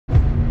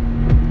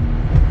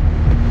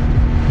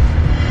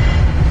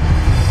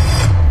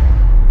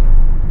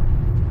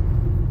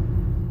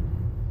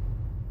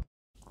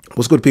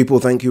What's good, people?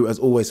 Thank you as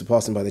always for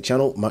passing by the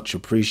channel. Much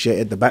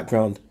appreciated. The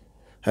background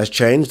has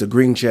changed. The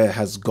green chair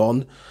has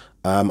gone.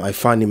 I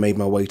finally made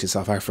my way to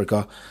South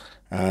Africa.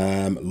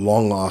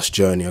 Long ass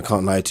journey. I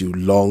can't lie to you.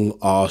 Long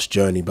ass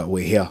journey, but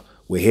we're here.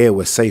 We're here.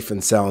 We're safe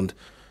and sound,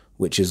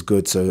 which is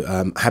good.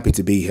 So happy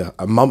to be here.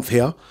 A month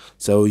here.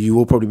 So you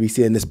will probably be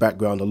seeing this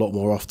background a lot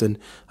more often.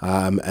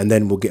 And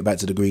then we'll get back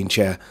to the green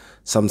chair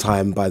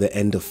sometime by the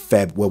end of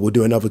Feb, where we'll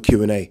do another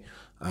Q&A.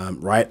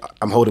 Right?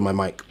 I'm holding my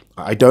mic.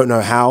 I don't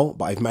know how,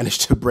 but I've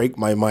managed to break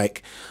my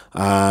mic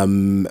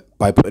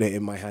by putting it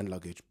in my hand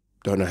luggage.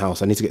 Don't know how,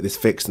 so I need to get this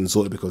fixed and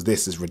sorted because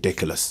this is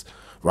ridiculous,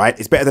 right?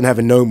 It's better than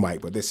having no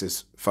mic, but this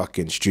is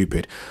fucking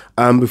stupid.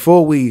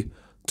 Before we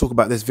talk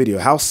about this video,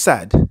 how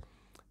sad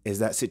is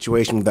that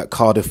situation with that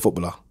Cardiff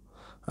footballer?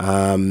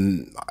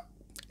 In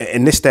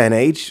this day and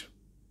age,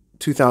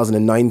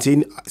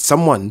 2019,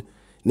 someone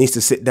needs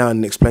to sit down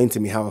and explain to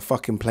me how a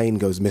fucking plane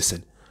goes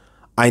missing.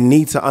 I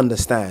need to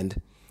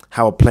understand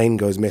how a plane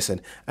goes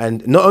missing.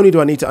 And not only do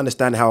I need to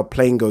understand how a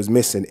plane goes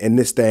missing in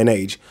this day and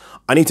age,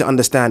 I need to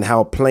understand how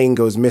a plane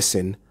goes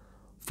missing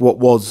for what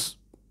was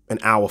an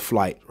hour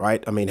flight,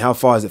 right? I mean, how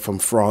far is it from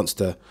France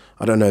to,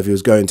 I don't know if he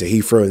was going to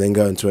Heathrow and then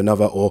going to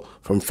another, or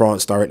from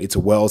France directly to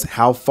Wales.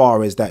 How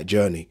far is that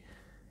journey?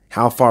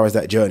 How far is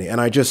that journey?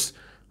 And I just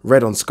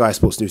read on Sky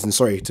Sports News, and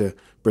sorry to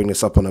bring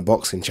this up on a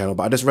boxing channel,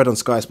 but I just read on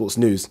Sky Sports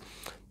News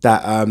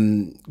that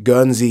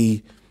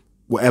Guernsey,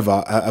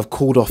 whatever, have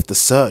called off the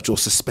search or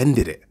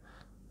suspended it.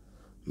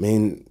 I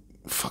mean,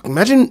 fuck,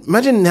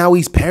 imagine how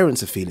his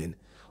parents are feeling,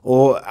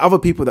 or other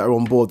people that are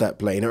on board that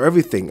plane, or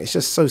everything. It's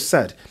just so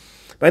sad.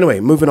 But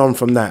anyway, moving on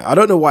from that. I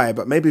don't know why,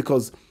 but maybe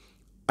because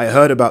I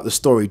heard about the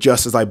story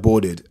just as I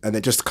boarded, and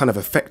it just kind of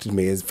affected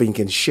me as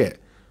thinking,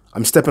 shit,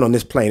 I'm stepping on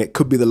this plane. It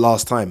could be the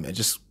last time. It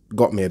just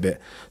got me a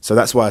bit. So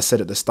that's why I said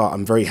at the start,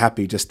 I'm very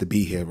happy just to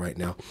be here right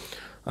now.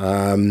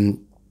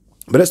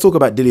 But let's talk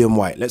about Dillian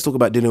Whyte. Let's talk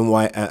about Dillian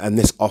Whyte and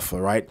this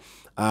offer, right?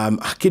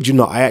 I kid you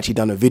not, I actually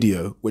done a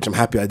video, which I'm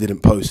happy I didn't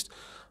post,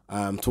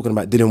 talking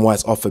about Dillian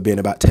Whyte's offer being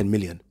about 10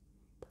 million.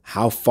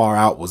 How far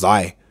out was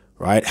I,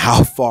 right?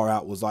 How far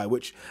out was I?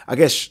 Which I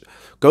guess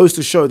goes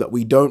to show that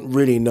we don't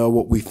really know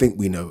what we think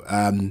we know.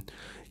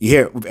 You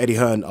hear it with Eddie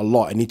Hearn a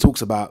lot, and he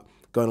talks about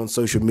going on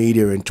social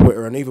media and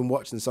Twitter and even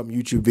watching some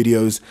YouTube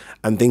videos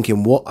and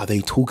thinking, what are they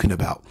talking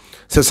about?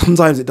 So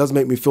sometimes it does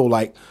make me feel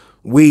like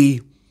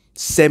we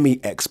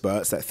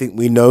semi-experts that think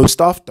we know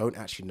stuff don't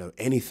actually know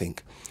anything.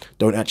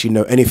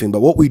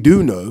 But what we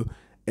do know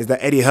is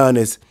that Eddie Hearn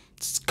is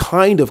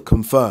kind of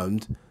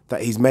confirmed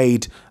that he's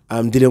made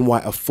Dillian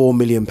Whyte a £4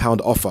 million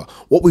offer.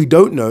 What we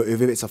don't know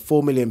is if it's a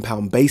 £4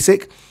 million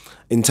basic,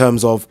 in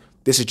terms of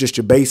this is just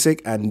your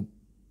basic, and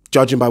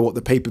judging by what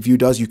the pay-per-view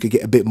does, you could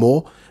get a bit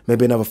more,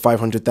 maybe another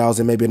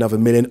 500,000, maybe another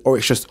million, or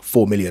it's just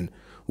 4 million.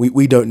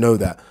 We don't know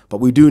that, but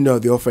we do know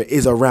the offer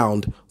is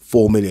around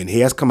 4 million. He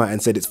has come out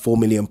and said it's 4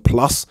 million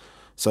plus.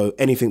 So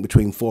anything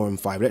between 4 and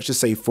 5. Let's just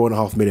say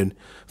 4.5 million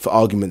for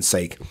argument's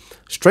sake.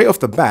 Straight off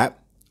the bat,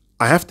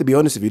 I have to be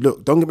honest with you.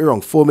 Look, don't get me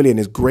wrong, 4 million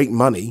is great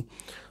money,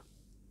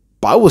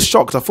 but I was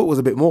shocked. I thought it was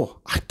a bit more.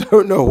 I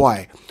don't know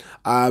why.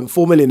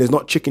 4 million is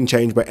not chicken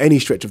change by any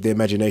stretch of the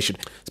imagination,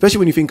 especially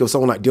when you think of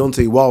someone like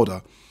Deontay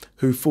Wilder,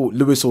 who fought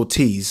Luis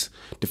Ortiz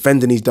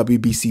defending his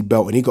WBC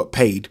belt, and he got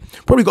paid,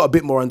 probably got a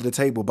bit more under the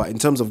table, but in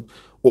terms of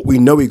what we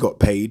know he got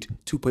paid,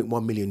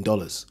 $2.1 million.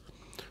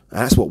 And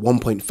that's what,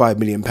 £1.5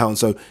 million.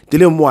 So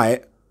Dillian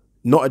Whyte,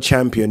 not a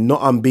champion, not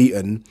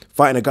unbeaten,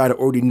 fighting a guy that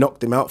already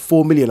knocked him out.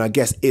 4 million, I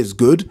guess, is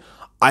good.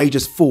 I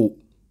just thought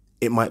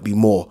it might be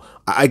more.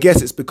 I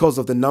guess it's because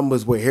of the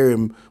numbers we're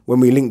hearing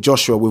when we link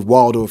Joshua with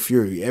Wilder or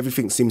Fury.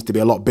 Everything seems to be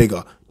a lot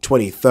bigger.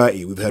 20,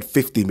 30, we've heard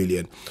 50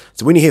 million.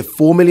 So when you hear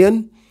 4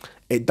 million,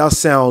 it does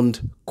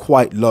sound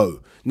quite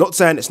low. Not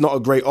saying it's not a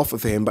great offer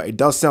for him, but it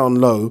does sound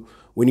low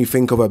when you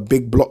think of a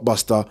big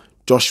blockbuster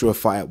Joshua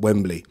fight at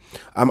Wembley.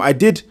 I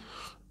did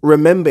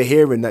remember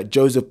hearing that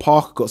Joseph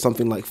Parker got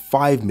something like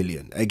 5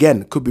 million.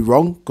 Again, could be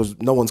wrong because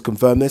no one's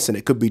confirmed this, and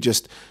it could be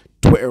just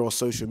Twitter or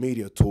social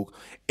media talk.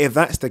 If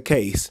that's the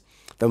case,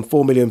 then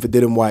 4 million for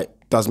Dillian Whyte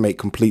does make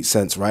complete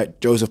sense, right?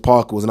 Joseph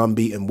Parker was an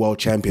unbeaten world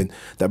champion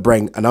that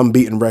bring an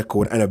unbeaten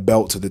record and a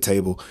belt to the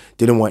table.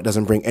 Dillian Whyte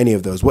doesn't bring any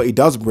of those. What he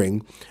does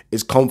bring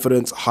is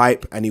confidence,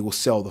 hype, and he will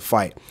sell the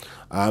fight.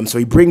 So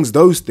he brings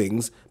those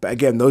things, but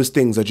again, those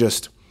things are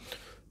just,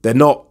 they're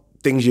not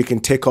things you can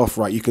tick off,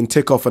 right? You can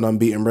tick off an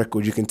unbeaten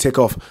record. You can tick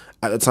off,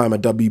 at the time, a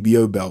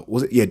WBO belt.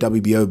 Was it? Yeah,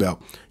 WBO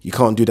belt. You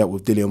can't do that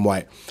with Dillian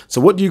Whyte.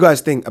 So what do you guys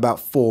think about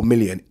 4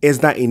 million? Is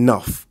that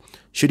enough?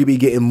 Should he be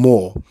getting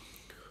more?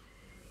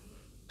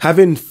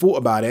 Having thought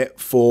about it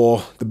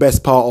for the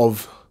best part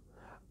of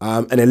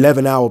an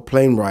 11-hour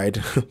plane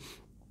ride,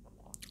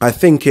 I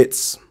think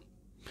it's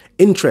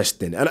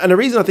interesting. And the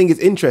reason I think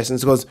it's interesting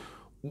is because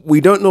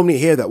we don't normally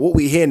hear that. What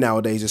we hear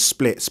nowadays is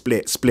split,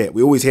 split, split.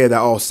 We always hear that,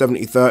 oh,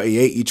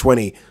 70-30,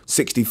 80-20,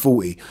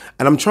 60-40.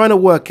 And I'm trying to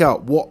work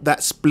out what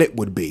that split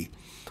would be.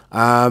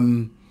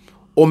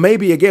 Or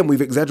maybe, again,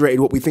 we've exaggerated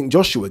what we think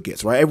Joshua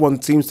gets, right?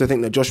 Everyone seems to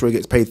think that Joshua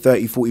gets paid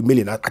 30, 40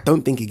 million. I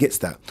don't think he gets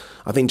that.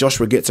 I think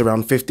Joshua gets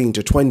around 15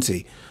 to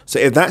 20. So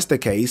if that's the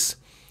case,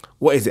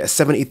 what is it, a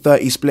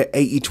 70-30 split,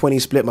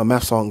 80-20 split? My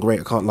maths aren't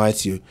great, I can't lie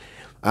to you.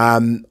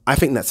 I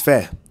think that's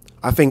fair.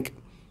 I think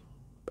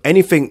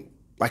anything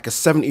like a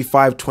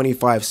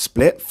 75-25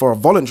 split for a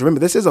voluntary,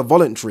 remember, this is a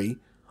voluntary,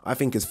 I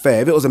think is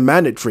fair. If it was a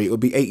mandatory, it would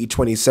be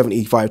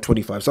 80-20,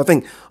 75-25. So I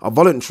think a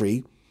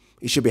voluntary,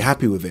 he should be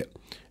happy with it.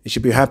 He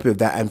should be happy with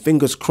that, and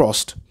fingers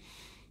crossed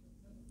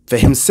for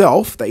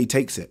himself that he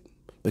takes it,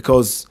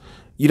 because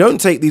you don't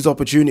take these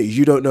opportunities,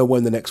 you don't know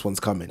when the next one's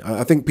coming.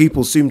 I think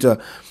people seem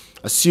to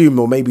assume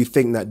or maybe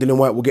think that Dillian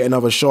Whyte will get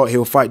another shot,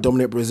 he'll fight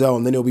Dominic Breazeale,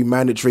 and then it'll be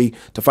mandatory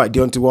to fight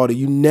Deontay Wilder.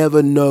 You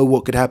never know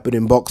what could happen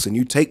in boxing.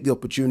 You take the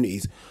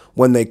opportunities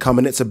when they come,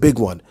 and it's a big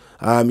one.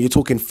 You're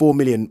talking 4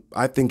 million.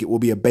 I think it will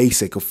be a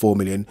basic of 4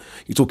 million.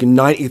 You're talking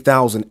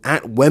 90,000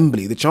 at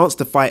Wembley, the chance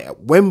to fight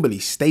at Wembley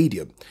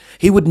Stadium.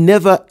 He would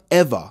never,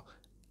 ever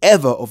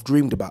have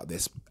dreamed about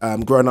this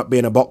growing up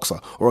being a boxer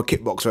or a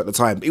kickboxer at the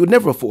time. He would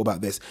never have thought about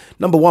this.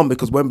 Number one,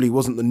 because Wembley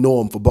wasn't the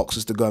norm for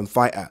boxers to go and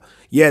fight at.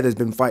 Yeah, there's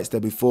been fights there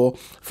before.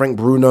 Frank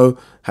Bruno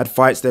had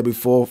fights there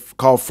before.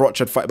 Carl Froch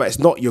had fights, but it's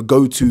not your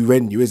go-to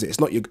venue, is it? It's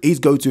not his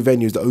go-to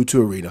venue is the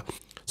O2 Arena.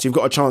 So you've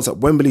got a chance at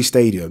Wembley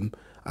Stadium.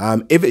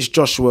 If it's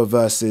Joshua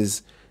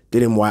versus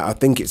Dillian Whyte, I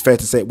think it's fair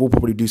to say it will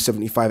probably do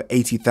 75,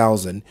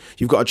 80,000.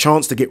 You've got a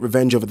chance to get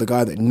revenge over the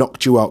guy that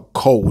knocked you out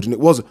cold, and it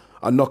was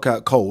a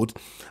knockout cold.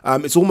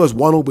 It's almost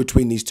 1-1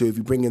 between these two if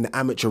you bring in the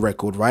amateur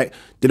record, right?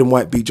 Dillian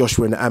Whyte beat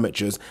Joshua in the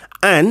amateurs.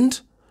 And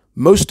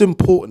most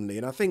importantly,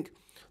 and I think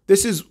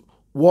this is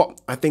what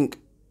I think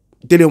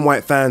Dillian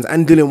Whyte fans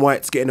and Dillian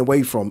Whyte's getting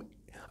away from,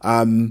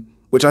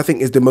 which I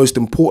think is the most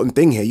important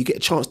thing here, you get a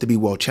chance to be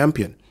world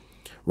champion,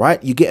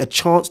 right? You get a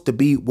chance to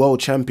be world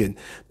champion.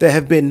 There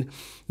have been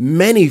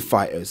many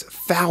fighters,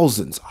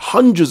 thousands,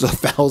 hundreds of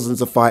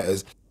thousands of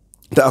fighters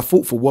that have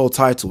fought for world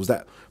titles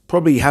that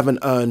probably haven't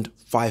earned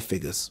 5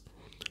 figures.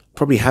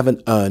 Probably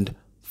haven't earned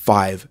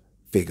 5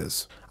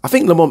 figures. I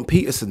think Lamont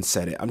Peterson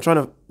said it. I'm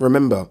trying to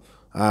remember.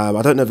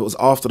 I don't know if it was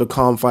after the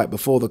Khan fight,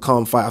 before the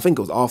Khan fight. I think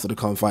it was after the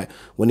Khan fight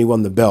when he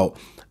won the belt.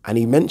 And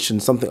he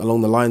mentioned something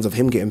along the lines of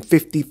him getting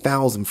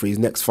 50,000 for his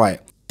next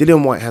fight.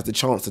 Dillian Whyte has the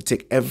chance to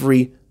tick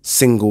every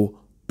single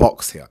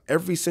box here.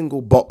 Every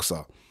single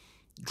boxer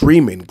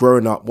dreaming,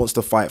 growing up, wants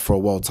to fight for a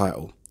world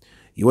title.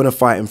 You want to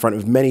fight in front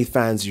of as many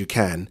fans as you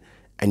can,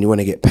 and you want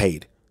to get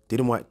paid.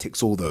 Dillian Whyte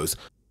ticks all those.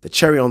 The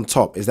cherry on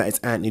top is that it's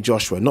Anthony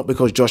Joshua, not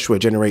because Joshua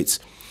generates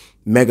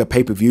mega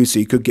pay-per-view, so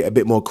you could get a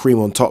bit more cream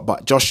on top,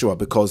 but Joshua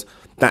because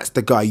that's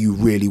the guy you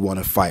really want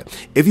to fight.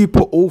 If you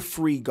put all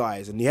 3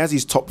 guys, and he has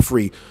his top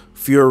 3,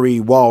 Fury,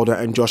 Wilder,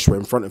 and Joshua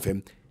in front of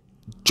him,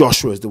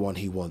 Joshua is the one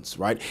he wants,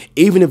 right?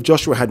 Even if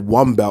Joshua had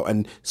 1 belt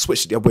and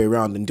switched it the other way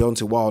around and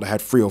Deontay Wilder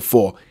had 3 or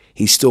 4,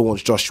 he still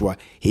wants Joshua.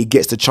 He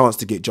gets the chance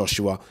to get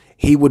Joshua.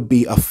 He would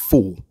be a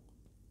fool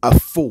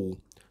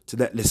to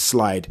let this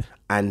slide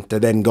and to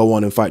then go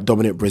on and fight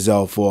Dominic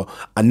Breazeale for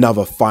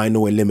another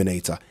final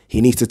eliminator.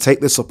 He needs to take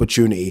this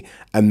opportunity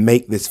and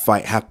make this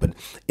fight happen.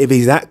 If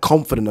he's that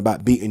confident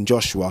about beating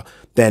Joshua,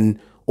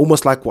 then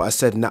almost like what I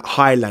said in that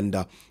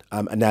Highlander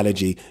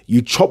analogy,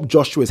 you chop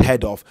Joshua's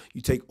head off,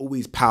 you take all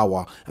his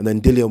power, and then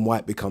Dillian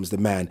Whyte becomes the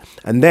man.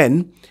 And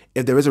then,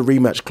 if there is a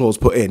rematch clause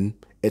put in,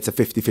 it's a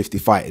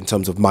 50-50 fight in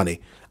terms of money.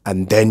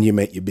 And then you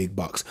make your big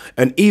bucks.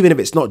 And even if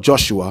it's not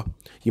Joshua,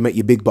 you make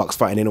your big bucks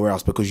fighting anywhere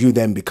else because you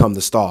then become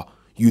the star.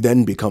 You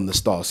then become the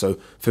star. So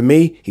for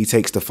me, he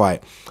takes the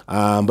fight.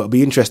 But it'll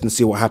be interesting to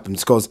see what happens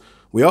because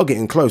we are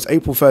getting close.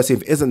 April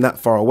 13th isn't that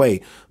far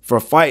away. For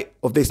a fight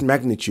of this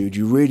magnitude,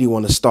 you really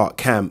want to start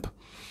camp,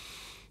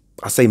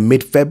 I say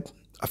mid-Feb.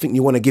 I think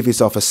you want to give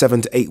yourself a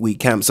 7 to 8 week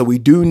camp. So we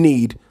do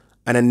need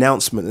an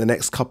announcement in the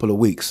next couple of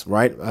weeks,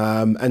 right?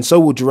 And so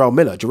will Jarrell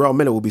Miller. Jarrell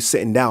Miller will be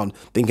sitting down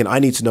thinking, I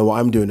need to know what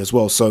I'm doing as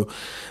well. So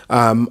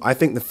I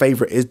think the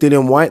favourite is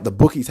Dillian Whyte. The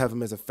bookies have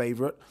him as a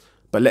favourite.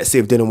 But let's see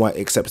if Dillian Whyte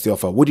accepts the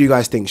offer. What do you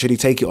guys think? Should he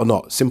take it or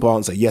not? Simple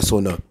answer, yes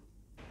or no.